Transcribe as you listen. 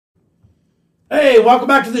Hey, welcome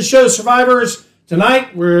back to the show, survivors.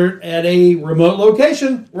 Tonight, we're at a remote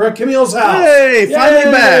location. We're at Camille's house. Hey, finally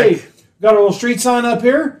back. Got a little street sign up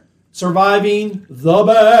here. Surviving the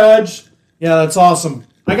badge. Yeah, that's awesome.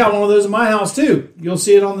 I got one of those in my house, too. You'll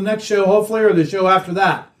see it on the next show, hopefully, or the show after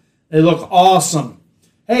that. They look awesome.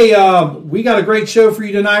 Hey, we got a great show for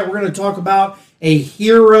you tonight. We're going to talk about a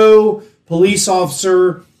hero police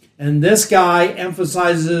officer. And this guy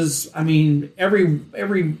emphasizes,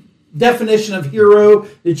 every definition of hero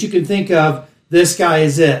that you can think of, this guy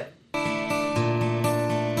is it.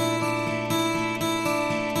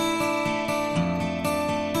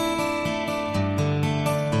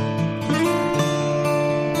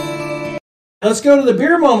 Let's go to the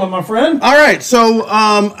beer moment, my friend. All right, so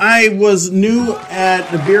I was new at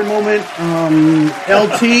the beer moment.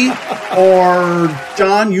 LT or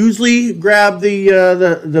John usually grab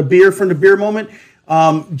the beer from the beer moment.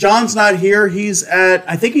 John's not here.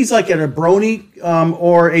 I think he's like at a brony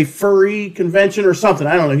or a furry convention or something.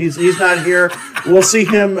 I don't know. He's not here. We'll see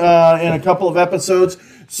him in a couple of episodes.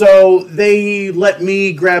 So they let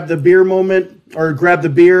me grab the beer moment or grab the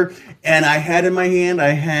beer. And I had in my hand,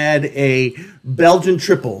 I had a Belgian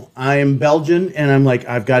triple. I am Belgian, and I'm like,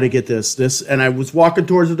 I've got to get this. And I was walking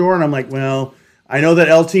towards the door, and I'm like, well, I know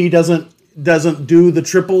that LT doesn't do the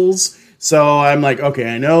triples. So I'm like,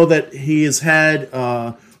 okay, I know that he has had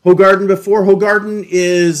Hoegaarden before. Hoegaarden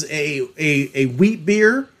is a wheat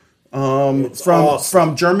beer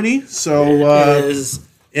from Germany. So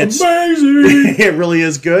it's amazing. It really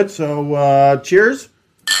is good. So cheers.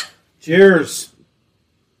 Cheers.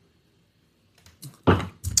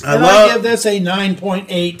 I give this a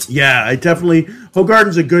 9.8. Yeah, I definitely.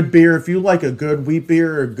 Hoegaarden's a good beer. If you like a good wheat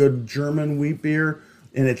beer, a good German wheat beer,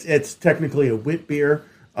 and it's technically a wheat beer,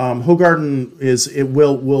 Hoegaarden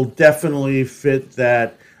will definitry fit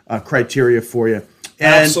that criteria for you.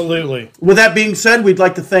 And absolutely. With that being said, we'd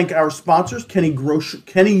like to thank our sponsors,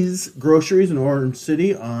 Kenny's Groceries in Orange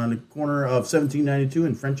City on the corner of 1792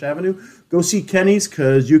 and French Avenue. Go see Kenny's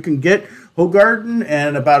because you can get Hoegaarden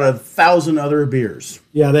and about 1,000 other beers.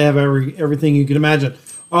 Yeah, they have everything you can imagine.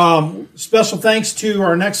 Special thanks to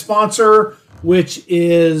our next sponsor, which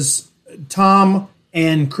is Tom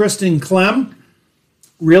and Kristen Clem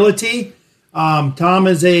Realty. Tom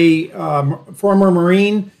is a former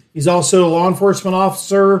Marine. He's also a law enforcement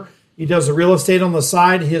officer. He does the real estate on the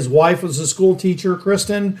side. His wife was a school teacher,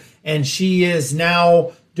 Kristen, and she is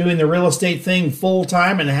now doing the real estate thing full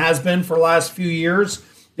time and has been for the last few years.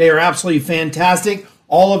 They are absolutely fantastic.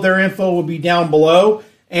 All of their info will be down below.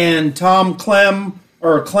 And Tom Clem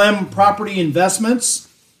Property Investments.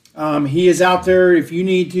 He is out there if you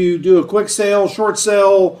need to do a quick sale, short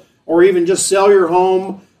sale, or even just sell your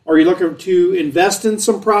home, or you're looking to invest in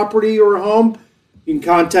some property or a home. You can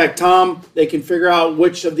contact Tom. They can figure out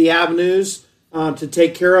which of the avenues to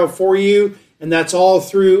take care of for you. And that's all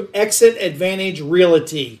through Exit Advantage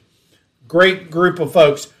Realty. Great group of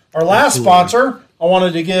folks. Our last sponsor I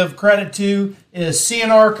wanted to give credit to is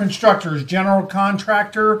CNR Constructors, general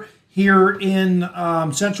contractor here in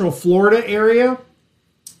Central Florida area.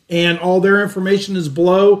 And all their information is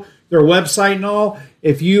below, their website and all.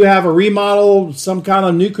 If you have a remodel, some kind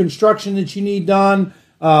of new construction that you need done,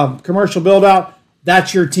 commercial build out,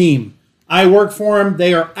 that's your team. I work for them.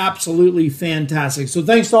 They are absolutely fantastic. So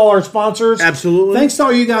thanks to all our sponsors. Absolutely. Thanks to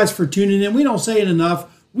all you guys for tuning in. We don't say it enough.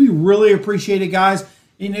 We really appreciate it, guys.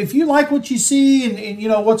 And if you like what you see and you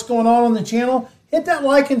know what's going on the channel, hit that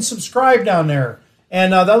like and subscribe down there.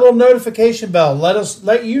 And that little notification bell.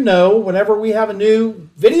 Let you know whenever we have a new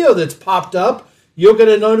video that's popped up. You'll get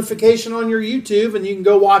a notification on your YouTube, and you can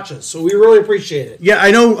go watch us. So we really appreciate it. Yeah,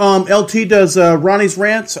 I know LT does Ronnie's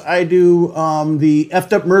Rants. I do the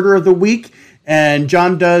Effed Up Murder of the Week. And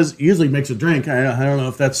John usually makes a drink. I don't know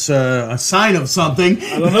if that's a sign of something.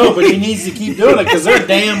 I don't know, but he needs to keep doing it because they're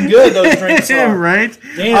damn good, those drinks are. Right?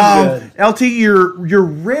 Damn good. LT, you're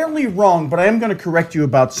rarely wrong, but I am going to correct you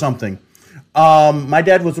about something. My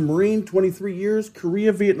dad was a Marine, 23 years,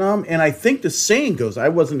 Korea, Vietnam, and I think the saying goes, I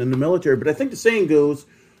wasn't in the military, but I think the saying goes,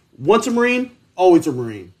 once a Marine, always a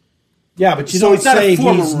Marine. Yeah, but you don't say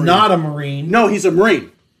he's not a Marine. No, he's a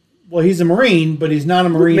Marine. Well, he's a Marine, but he's not a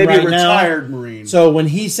Marine right now. Maybe a retired Marine. So when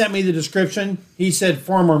he sent me the description, he said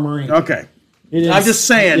former Marine. Okay. I'm just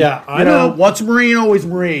saying, yeah, I know. Once a Marine, always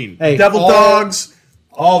Marine. Hey, Devil dogs.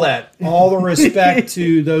 All that. All the respect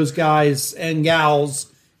to those guys and gals,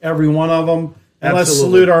 every one of them. And let's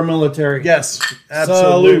salute our military. Yes,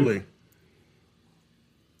 absolutely. Salute.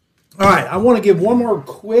 All right, I want to give one more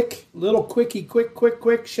quick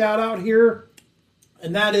shout out here.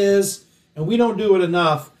 And that is, and we don't do it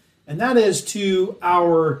enough, and that is to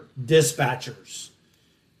our dispatchers.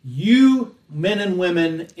 You men and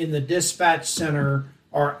women in the dispatch center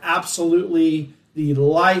are absolutely the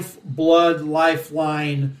lifeblood,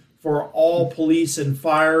 lifeline for all police and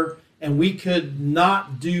fire. And we could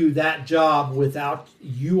not do that job without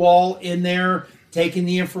you all in there taking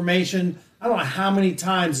the information. I don't know how many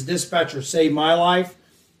times the dispatcher saved my life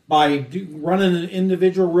by running an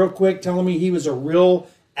individual real quick, telling me he was a real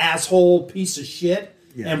asshole piece of shit,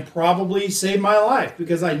 and probably saved my life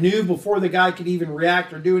because I knew before the guy could even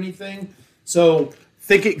react or do anything. So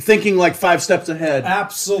thinking like 5 steps ahead.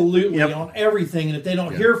 Absolutely, on everything. And if they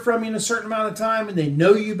don't hear from you in a certain amount of time and they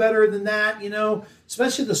know you better than that,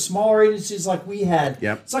 especially the smaller agencies like we had,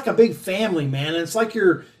 it's like a big family, man. And it's like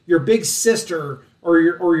your big sister or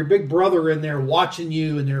your big brother in there watching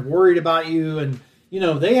you, and they're worried about you, and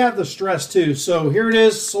they have the stress too. So here it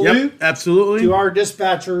is. Salute absolutely to our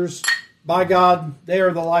dispatchers. By God, they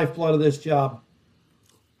are the lifeblood of this job.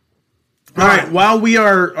 All right. While we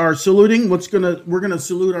are saluting, we're gonna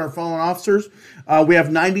salute our fallen officers. We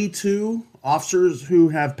have 92 officers who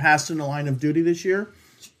have passed in the line of duty this year.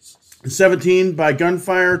 17 by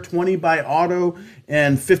gunfire, 20 by auto,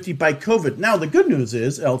 and 50 by COVID. Now the good news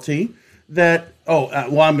is, LT, that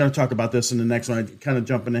I'm going to talk about this in the next one. I'm kind of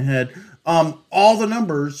jumping ahead. All the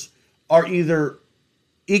numbers are either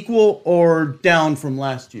equal or down from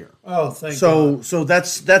last year. Oh, thank God. So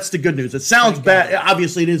that's the good news. It sounds bad.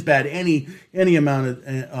 Obviously, it is bad. Any amount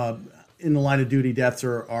of in the line of duty deaths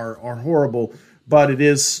are horrible, but it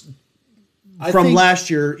is from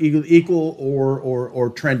last year equal or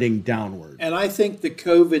trending downward. And I think the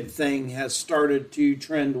COVID thing has started to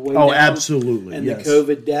trend way down. Oh, absolutely. And the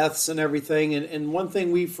COVID deaths and everything. And one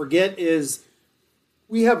thing we forget is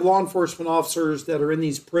we have law enforcement officers that are in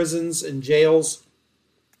these prisons and jails.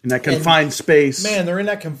 In that confined space. Man, they're in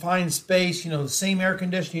that confined space, the same air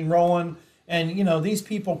conditioning rolling. And, these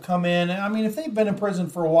people come in. I mean, if they've been in prison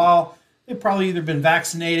for a while, they've probably either been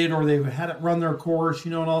vaccinated or they've had it run their course,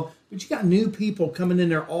 and all. But you got new people coming in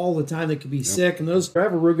there all the time that could be sick. And I have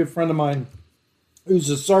a real good friend of mine who's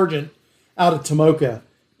a sergeant out of Tomoka.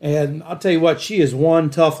 And I'll tell you what, she is one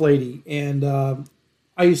tough lady. And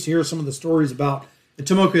I used to hear some of the stories about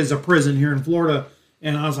Tomoka is a prison here in Florida.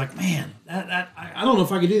 And I was like, man, I don't know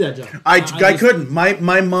if I could do that job. I couldn't.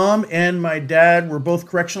 My mom and my dad were both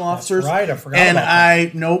correctional officers. That's right, I forgot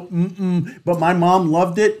about that. But my mom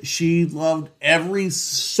loved it. She loved every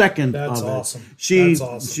second of it. That's awesome. She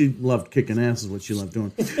loved kicking ass is what she loved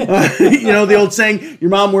doing. The old saying, your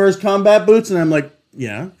mom wears combat boots? And I'm like,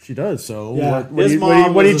 yeah, she does. So what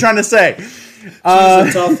are you trying to say? She's a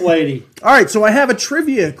tough lady. All right, so I have a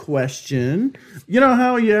trivia question. You know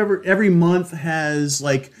how every month has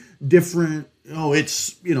like different,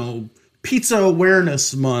 it's, Pizza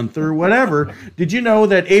Awareness Month or whatever. Did you know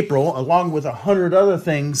that April, along with 100 other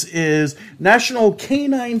things, is National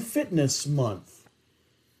Canine Fitness Month?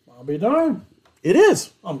 I'll be darned. It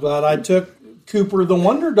is. I'm glad I took Cooper the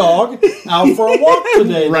Wonder Dog out for a walk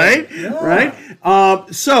today. Right? Yeah.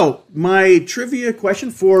 Right? So, my trivia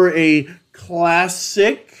question for a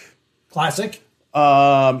classic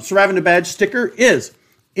surviving the badge sticker is,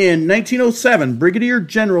 in 1907, Brigadier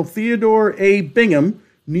General Theodore A. Bingham,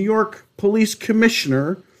 New York Police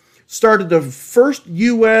Commissioner, started the first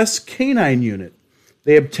U.S. canine unit.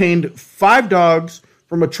 They obtained 5 dogs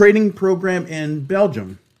from a training program in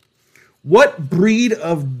Belgium. What breed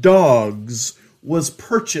of dogs was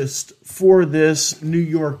purchased for this New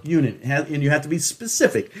York unit? And you have to be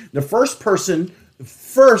specific. The first person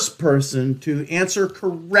to answer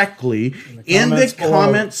correctly in the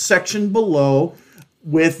comment section below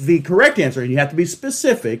with the correct answer, and you have to be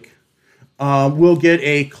specific, will get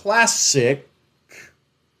a classic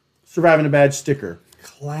Surviving the Badge sticker.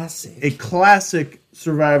 A classic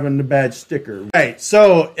Surviving the Badge sticker. Right,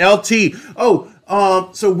 so LT.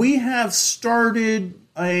 So we have started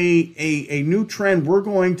a new trend. We're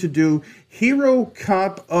going to do Hero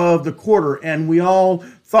Cop of the Quarter, and we all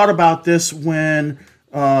thought about this when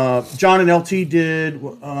John and LT did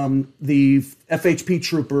the FHP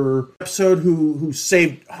Trooper episode who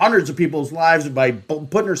saved hundreds of people's lives by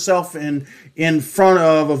putting herself in front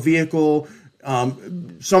of a vehicle.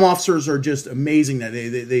 Some officers are just amazing that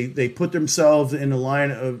they put themselves in a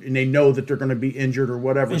line of, and they know that they're going to be injured or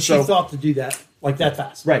whatever. And she thought to do that like that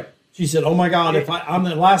fast. Right. She said, "Oh my God, if I'm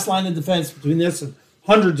the last line of defense between this and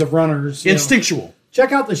hundreds of runners." Instinctual.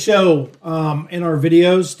 Check out the show in our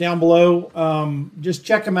videos down below. Just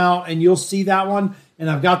check them out, and you'll see that one. And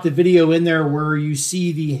I've got the video in there where you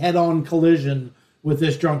see the head-on collision with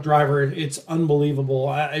this drunk driver. It's unbelievable.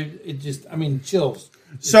 Chills.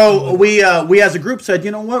 So we as a group said,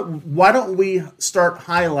 you know what? Why don't we start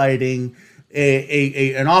highlighting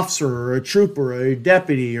an officer or a trooper, or a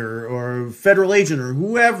deputy, or a federal agent, or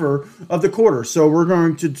whoever of the quarter. So we're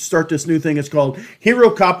going to start this new thing. It's called Hero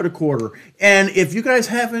Cop of the Quarter. And if you guys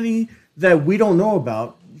have any that we don't know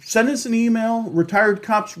about, send us an email,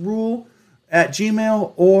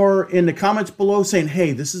 retiredcopsrule@gmail, or in the comments below saying,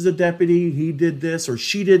 hey, this is a deputy, he did this or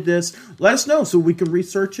she did this. Let us know so we can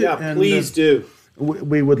research it. Yeah, and please do.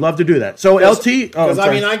 We would love to do that. So LT, because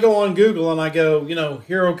I go on Google and I go,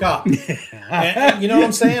 Hero Cop. and you know what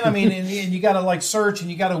I'm saying? I mean, and you got to like search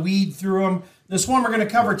and you got to weed through them. This one we're going to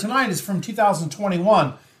cover tonight is from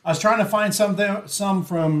 2021. I was trying to find some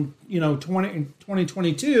from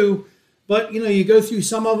 2022, but you go through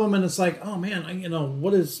some of them and it's like, oh man,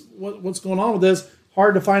 what's going on with this?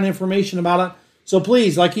 Hard to find information about it. So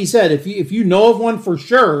please, like he said, if you know of one for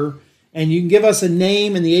sure, and you can give us a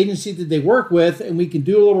name and the agency that they work with, and we can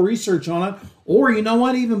do a little research on it. Or you know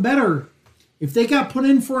what, even better, if they got put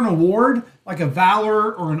in for an award, like a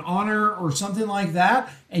Valor or an Honor or something like that,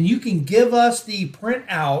 and you can give us the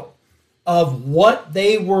printout of what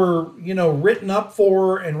they were, written up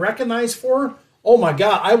for and recognized for, oh my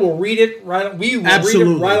God, I will read it right. We will read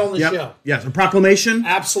it right on the show. Yes, a proclamation.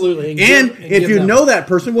 Absolutely. And if you know that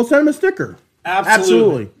person, we'll send them a sticker.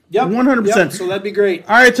 Absolutely. Yep. 100%. Yep. So that'd be great.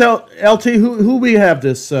 All right, so LT, who we have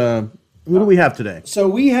this? Who do we have today? So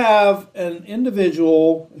we have an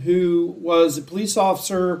individual who was a police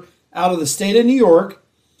officer out of the state of New York,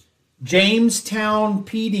 Jamestown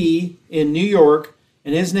PD in New York,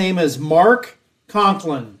 and his name is Mark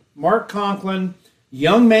Conklin. Mark Conklin,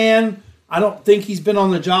 young man. I don't think he's been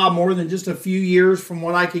on the job more than just a few years, from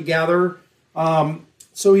what I could gather.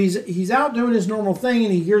 So he's out doing his normal thing,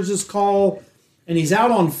 and he hears this call. And he's out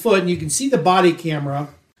on foot, and you can see the body camera.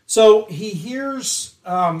 So he hears,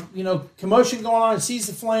 commotion going on, sees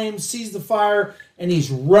the flames, sees the fire, and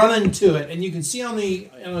he's running to it. And you can see on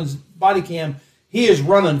his body cam, he is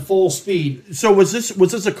running full speed. So was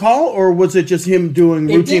this a call, or was it just him doing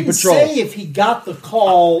routine patrol? It didn't say if he got the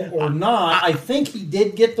call or not. I think he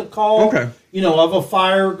did get the call. Okay. Of a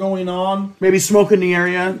fire going on. Maybe smoke in the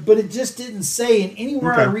area. But it just didn't say. And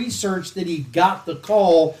anywhere I researched that he got the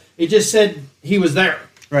call, it just said he was there.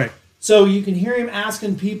 Right. So you can hear him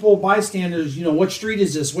asking people, bystanders, what street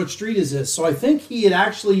is this? What street is this? So I think he had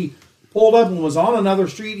actually pulled up and was on another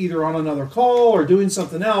street, either on another call or doing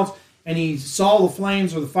something else, and he saw the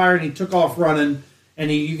flames or the fire, and he took off running.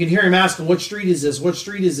 And you can hear him asking, what street is this? What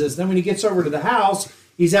street is this? Then when he gets over to the house,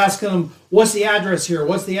 he's asking them, what's the address here?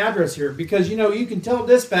 What's the address here? Because, you can tell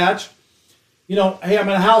dispatch, hey, I'm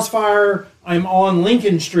in a house fire. I'm on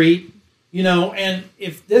Lincoln Street, and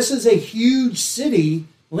if this is a huge city,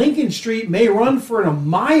 Lincoln Street may run for a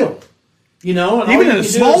mile, And even in a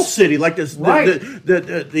small city like this, right.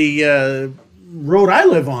 the road I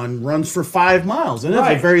live on runs for 5 miles, and it's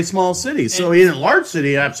a very small city. So in a large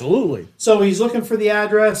city, absolutely. So he's looking for the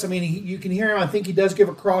address. I mean, you can hear him. I think he does give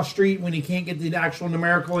a cross street when he can't get the actual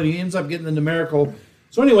numerical, and he ends up getting the numerical.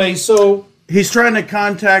 So anyway, he's trying to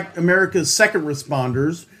contact America's second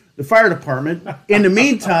responders, the fire department. In the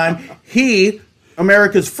meantime,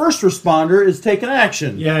 America's first responder, is taking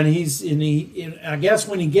action. Yeah, and I guess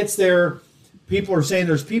when he gets there, people are saying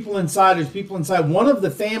there's people inside. There's people inside. One of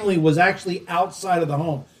the family was actually outside of the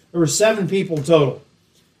home. There were 7 people total,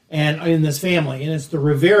 and in this family, and it's the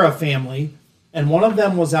Rivera family, and one of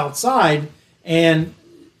them was outside, and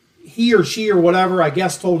he or she or whatever, I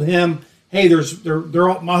guess, told him, "Hey,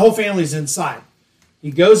 my whole family's inside."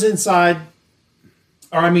 He goes inside,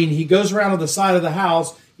 he goes around to the side of the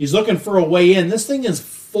house. He's looking for a way in. This thing is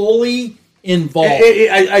fully involved.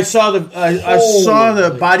 I saw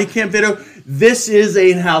the body cam video. This is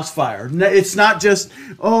a house fire. It's not just,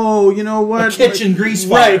 a kitchen grease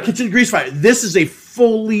fire. Right, kitchen grease fire. This is a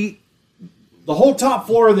fully... The whole top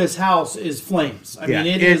floor of this house is flames.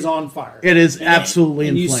 It is on fire. It is absolutely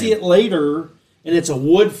in flames. And you see it later, and it's a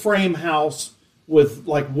wood frame house with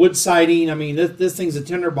like wood siding. This thing's a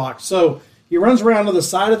tinderbox. So he runs around to the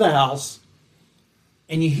side of the house,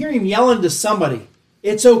 and you hear him yelling to somebody,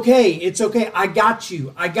 "It's okay, it's okay, I got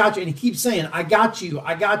you. And he keeps saying, I got you.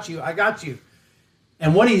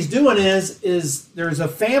 And what he's doing is there's a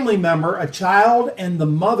family member, a child and the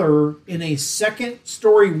mother, in a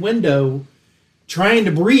second-story window trying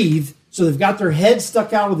to breathe, so they've got their head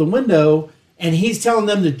stuck out of the window, and he's telling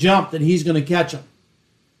them to jump, that he's going to catch them.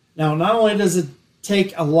 Now, not only does it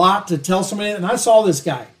take a lot to tell somebody, and I saw this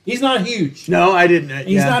guy. He's not huge. No, I didn't.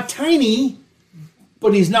 He's not tiny,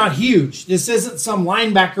 but he's not huge. This isn't some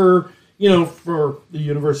linebacker, for the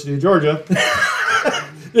University of Georgia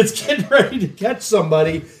that's getting ready to catch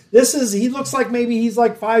somebody. He looks like maybe he's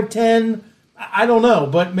like 5'10", I don't know,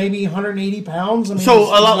 but maybe 180 pounds. So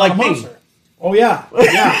a lot like me. Oh, yeah.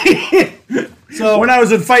 Yeah. So when I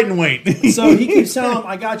was in fighting weight. So he keeps telling him,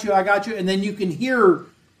 I got you. And then you can hear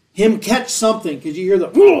him catch something because you hear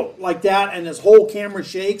the like that, and his whole camera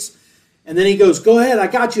shakes. And then he goes, go ahead, I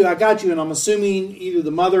got you. And I'm assuming either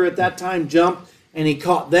the mother at that time jumped and he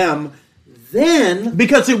caught them. Then...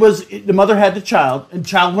 Because the mother had the child, and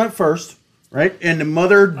child went first, right? And the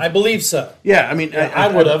mother... I believe so. Yeah, I mean... I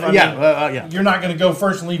would have. Yeah. You're not going to go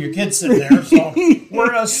first and leave your kids sitting there, so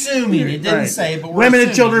we're assuming. It didn't say, but we're Women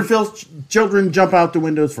assuming. and children jump out the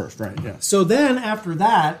windows first, right? Yeah. So then after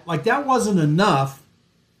that, like that wasn't enough.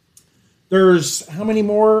 There's how many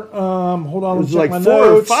more? Hold on, it was check like my 4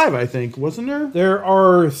 notes. or 5, I think, wasn't there? There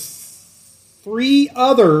are 3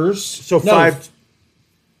 others. So 5.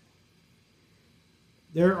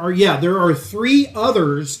 There are 3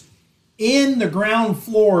 others in the ground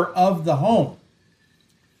floor of the home.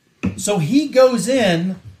 So he goes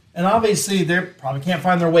in, and obviously they probably can't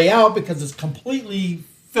find their way out because it's completely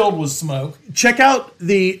filled with smoke. Check out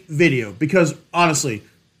the video because honestly,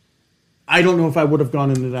 I don't know if I would have gone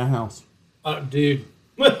into that house. Dude.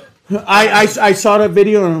 I saw that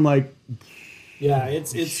video and I'm like, yeah,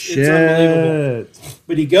 it's unbelievable.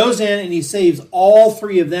 But he goes in and he saves all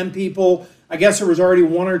 3 of them people. I guess there was already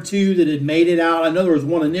 1 or 2 that had made it out. I know there was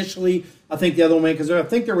 1 initially. I think the other one, because I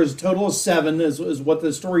think there was a total of 7 is what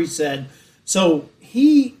the story said. So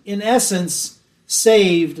he, in essence,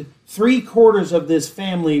 saved 3/4 of this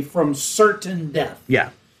family from certain death. Yeah.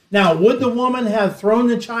 Now, would the woman have thrown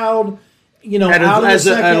the child, out at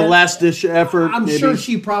a a last-ditch effort? I'm maybe. sure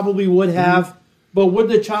she probably would have. Mm-hmm. But would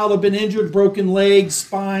the child have been injured, broken leg,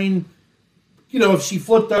 spine, if she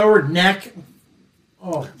flipped over, neck?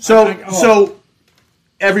 Oh. So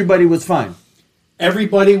everybody was fine.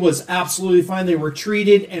 Everybody was absolutely fine. They were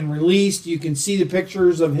treated and released. You can see the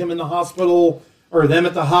pictures of him in the hospital or them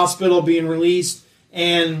at the hospital being released.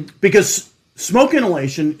 And because smoke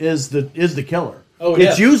inhalation is the killer. Oh,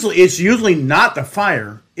 it's usually not the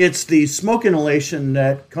fire. It's the smoke inhalation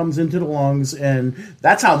that comes into the lungs, and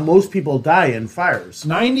that's how most people die in fires.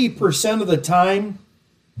 90% of the time,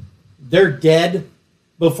 they're dead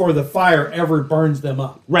before the fire ever burns them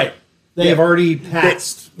up. Right. They have already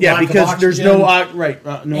passed. Because there's no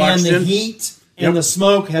oxygen. And the heat and the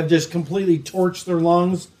smoke have just completely torched their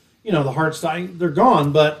lungs. The heart's dying. They're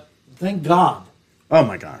gone, but thank God. Oh,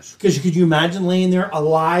 my gosh. Because could you imagine laying there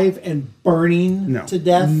alive and burning to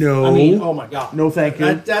death? No. I mean, oh, my God. No, thank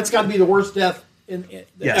you. That's got to be the worst death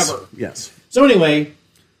ever. Yes. So anyway,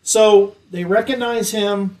 they recognize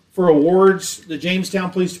him for awards. The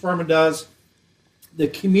Jamestown Police Department does. The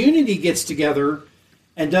community gets together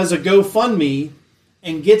and does a GoFundMe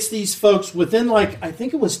and gets these folks within I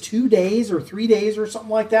think it was 2 days or 3 days or something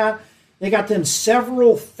like that. They got them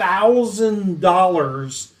several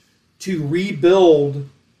 $1,000s to rebuild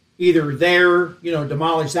either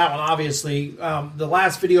demolish that one, obviously. The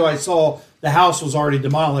last video I saw, the house was already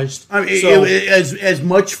demolished. I mean, as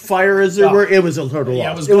much fire as there were, it was a total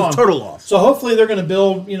loss. It was total loss. So hopefully they're going to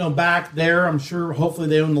build, back there. I'm sure hopefully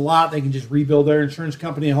they own the lot. They can just rebuild their insurance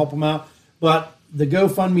company and help them out. But the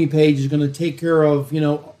GoFundMe page is going to take care of,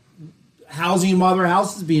 housing while their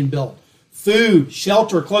house is being built. Food,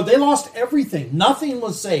 shelter, clothes. They lost everything. Nothing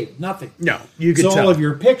was saved. Nothing. No, you could tell. all of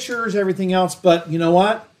your pictures, everything else. But you know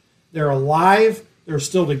what? They're alive. They're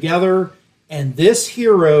still together. And this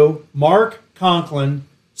hero, Mark Conklin,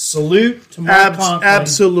 salute to Mark Conklin.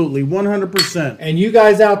 Absolutely, 100%. And you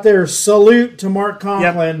guys out there, salute to Mark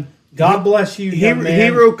Conklin. Yep. God bless you, young man.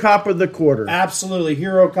 Hero cop of the quarter. Absolutely,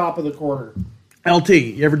 hero cop of the quarter. LT,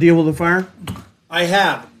 you ever deal with a fire? I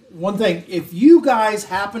have. One thing, if you guys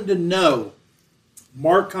happen to know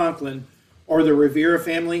Mark Conklin or the Rivera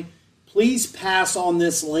family, please pass on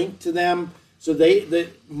this link to them so that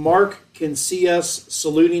Mark can see us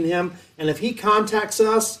saluting him. And if he contacts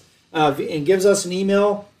us and gives us an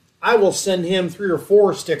email, I will send him 3 or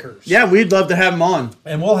 4 stickers. Yeah, we'd love to have him on.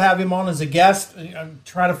 And we'll have him on as a guest.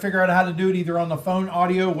 Try to figure out how to do it either on the phone,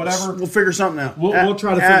 audio, whatever. We'll figure something out. We'll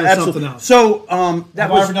try to figure something out. So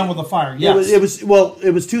have I ever done with a fire? Yes. It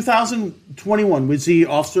was 2021. Was he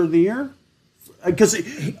Officer of the Year? Because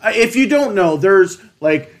if you don't know, there's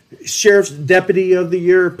Sheriff's Deputy of the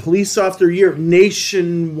Year, Police Officer of the Year,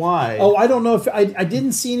 nationwide. Oh, I don't know if I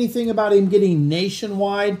didn't see anything about him getting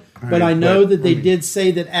nationwide, but I know that they did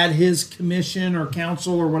say that at his commission or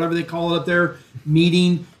council or whatever they call it up there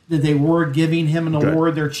meeting that they were giving him an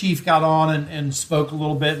award. Their chief got on and spoke a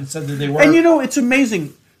little bit and said that they were. And it's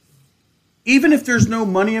amazing. Even if there's no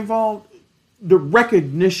money involved, the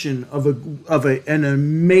recognition of an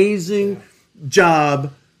amazing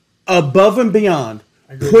job above and beyond.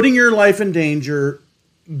 Putting your life in danger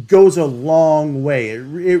goes a long way.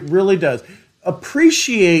 It really does.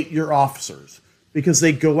 appreciate your officers because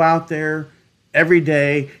they go out there every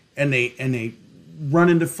day and they run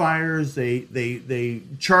into fires. They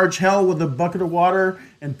charge hell with a bucket of water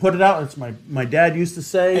and put it out. That's my dad used to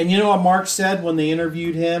say. And you know what Mark said when they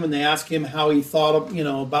interviewed him and they asked him how he thought of,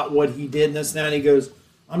 about what he did and this and that. And he goes,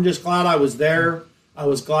 "I'm just glad I was there.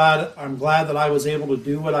 I'm glad that I was able to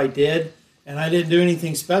do what I did. And I didn't do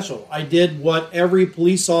anything special. I did what every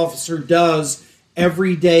police officer does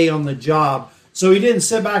every day on the job." So he didn't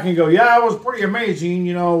sit back and go, "Yeah, it was pretty amazing.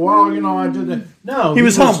 I did it." No. He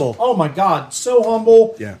was humble. Oh, my God. So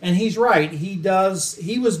humble. Yeah. And he's right. He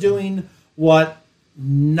was doing what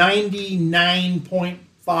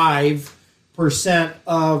 99.5%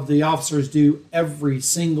 of the officers do every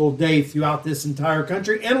single day throughout this entire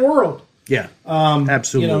country and world. Yeah,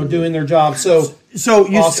 absolutely. Doing their job. So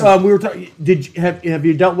you, awesome. we were talking. Have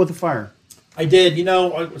you dealt with a fire? I did.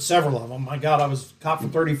 Several of them. My God, I was a cop for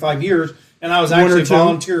 35 years, and I was actually a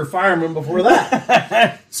volunteer fireman before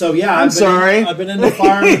that. So yeah, I've been into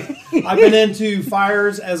fire. I've been into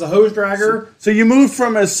fires as a hose dragger. So you moved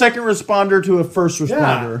from a second responder to a first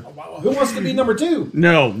responder. Yeah. Who wants to be number two?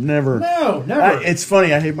 No, never. No, never. It's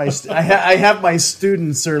funny. I hate my. I have my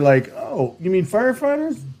students are like, "Oh, you mean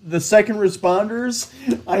firefighters? The second responders?"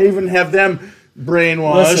 I even have them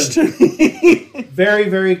brainwashed. Listen, very,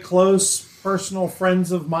 very close personal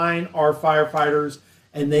friends of mine are firefighters,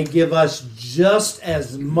 and they give us just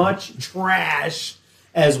as much trash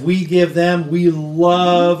as we give them. We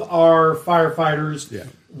love our firefighters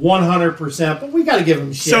 100%, but we got to give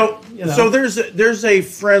them shit. So there's a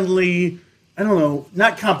friendly, I don't know,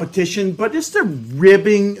 not competition, but just a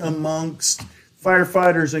ribbing amongst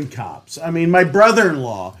firefighters and cops. I mean, my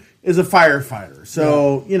brother-in-law is a firefighter,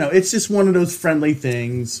 so it's just one of those friendly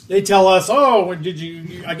things. They tell us, "Oh, did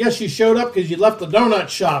you? I guess you showed up because you left the donut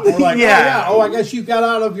shop." We're like, yeah. Oh, I guess you got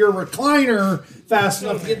out of your recliner fast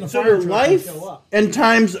enough to get in the fire truck life and show up. And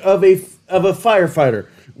times of a firefighter.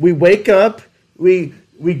 We wake up, we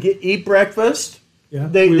eat breakfast. Yeah.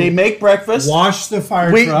 They make breakfast. Wash the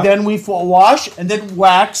fire truck. Then we wash and then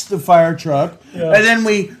wax the fire truck, Yeah. and then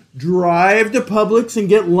we drive to Publix and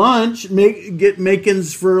get lunch, get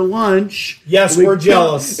makings for lunch. Yes, we're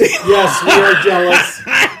jealous. Yes, we are jealous.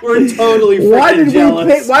 We're totally freaking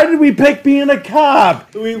jealous. Why did we pick being a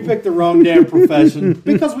cop? We picked the wrong damn profession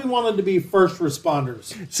because we wanted to be first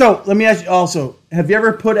responders. So let me ask you also, have you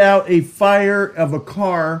ever put out a fire of a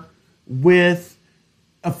car with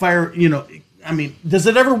a fire, does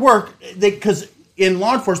it ever work? Because in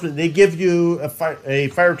law enforcement, they give you a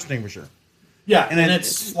fire extinguisher. Yeah, and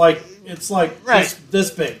it's like right.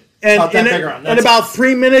 this big. And in about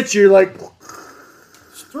 3 minutes, you're like...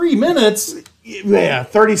 3 minutes? Yeah,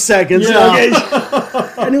 30 seconds. Yeah. Okay.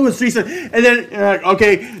 I knew it was 3 seconds. And then, you're like,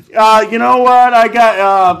 okay, you know what? I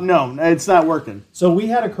got... no, it's not working. So we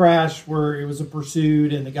had a crash where it was a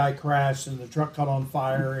pursuit, and the guy crashed, and the truck caught on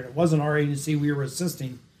fire, and it wasn't our agency. We were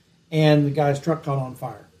assisting, and the guy's truck caught on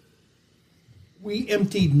fire. We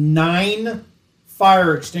emptied 9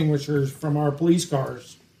 fire extinguishers from our police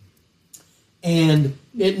cars, and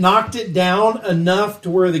it knocked it down enough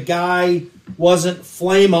to where the guy wasn't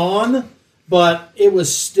flame on, but it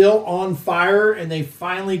was still on fire, and they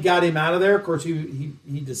finally got him out of there. Of course, he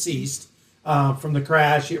deceased from the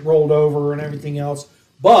crash. It rolled over and everything else,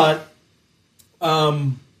 but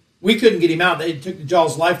we couldn't get him out. It took the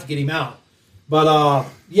Jaws' life to get him out. But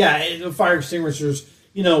the fire extinguishers,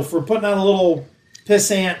 for putting out a little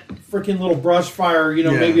pissant freaking little brush fire,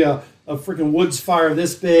 maybe a freaking woods fire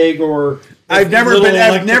this big, or I've never been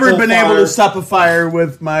able to stop a fire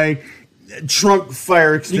with my trunk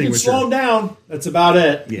fire extinguisher. You can slow them down. That's about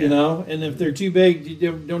it, Yeah. And if they're too big,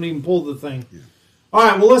 you don't even pull the thing. Yeah. All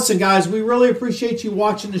right, well, listen, guys, we really appreciate you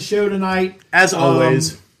watching the show tonight. As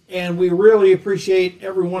always. And we really appreciate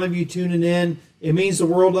every one of you tuning in. It means the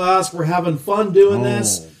world to us. We're having fun doing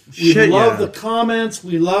this. We love the comments.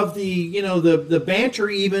 We love the banter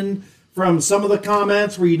even from some of the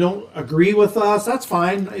comments where you don't agree with us. That's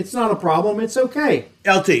fine. It's not a problem. It's okay.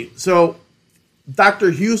 LT, so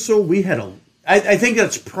Dr. Husel, we had I think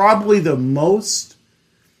that's probably the most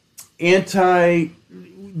they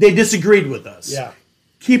disagreed with us. Yeah.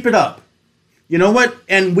 Keep it up. You know what?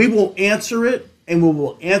 And we will answer it, and we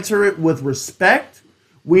will answer it with respect.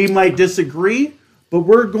 We might disagree, but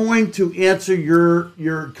we're going to answer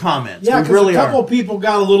your comments. Yeah, because a couple of people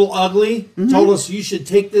got a little ugly, told us you should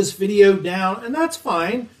take this video down, and that's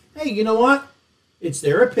fine. Hey, you know what? It's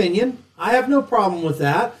their opinion. I have no problem with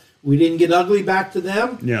that. We didn't get ugly back to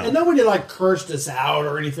them. No. And nobody cursed us out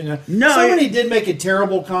or anything. No. Somebody did make a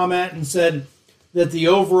terrible comment and said that the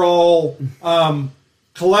overall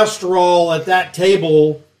cholesterol at that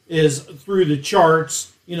table is through the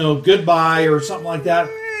charts. Goodbye or something like that.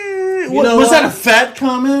 Was that a fat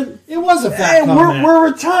comment? It was a fat comment. We're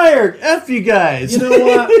retired. F you guys. You know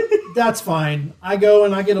what? That's fine. I go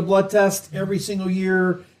and I get a blood test every single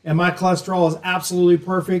year, and my cholesterol is absolutely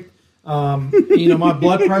perfect. My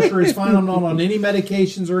blood pressure is fine. I'm not on any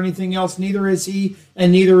medications or anything else. Neither is he,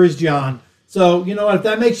 and neither is John. So, if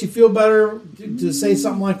that makes you feel better to say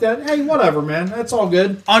something like that, hey, whatever, man. That's all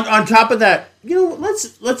good. On top of that,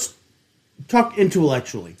 let's talk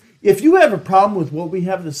intellectually. If you have a problem with what we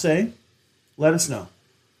have to say, let us know.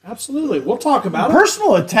 Absolutely. We'll talk about it.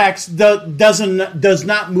 Personal attacks does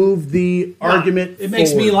not move the argument It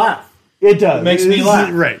makes me laugh. It does. It makes me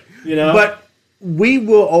laugh. Right. But we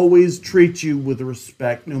will always treat you with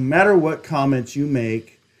respect, no matter what comments you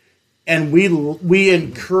make. And we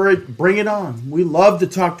encourage, bring it on. We love to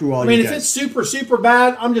talk to all you guys. If it's super, super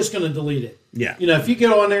bad, I'm just going to delete it. Yeah. If you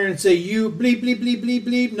go on there and say, you bleep, bleep, bleep, bleep,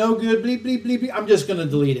 bleep, no good, bleep, bleep, bleep, bleep, I'm just going to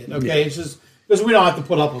delete it. Okay? Yeah. It's just because we don't have to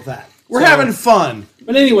put up with that. We're having fun.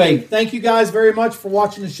 But anyway, thank you guys very much for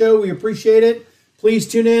watching the show. We appreciate it. Please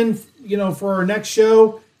tune in, for our next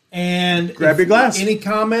show. And grab your glass. Any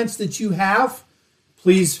comments that you have,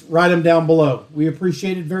 please write them down below. We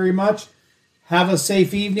appreciate it very much. Have a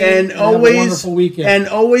safe evening and always have a wonderful weekend. And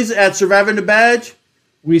always at Surviving the Badge,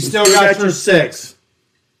 we still got your 6.